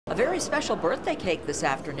A very special birthday cake this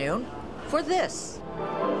afternoon for this.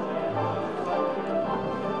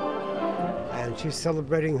 And she's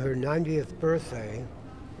celebrating her 90th birthday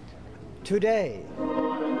today.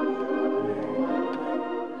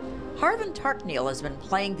 Harvin Tarkneal has been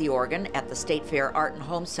playing the organ at the State Fair Art and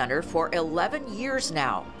Home Center for 11 years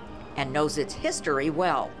now and knows its history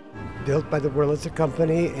well. Built by the Wurlitzer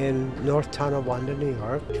Company in North Tonawanda, New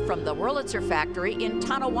York. From the Wurlitzer factory in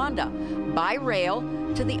Tonawanda, by rail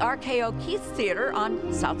to the RKO Keith Theater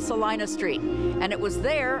on South Salina Street. And it was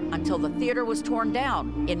there until the theater was torn down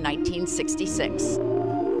in 1966.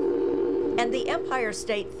 And the Empire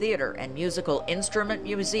State Theater and Musical Instrument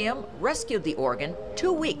Museum rescued the organ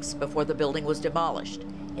 2 weeks before the building was demolished.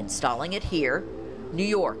 Installing it here, New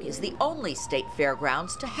York is the only state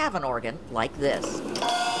fairgrounds to have an organ like this.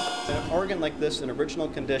 An organ like this in original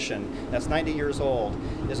condition that's 90 years old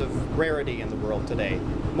is a rarity in the world today.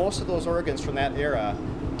 Most of those organs from that era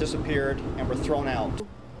disappeared and were thrown out.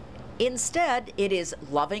 Instead, it is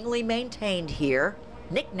lovingly maintained here,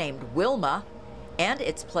 nicknamed Wilma, and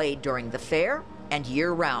it's played during the fair and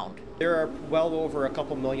year-round. There are well over a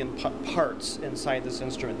couple million parts inside this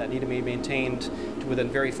instrument that need to be maintained to within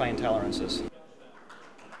very fine tolerances.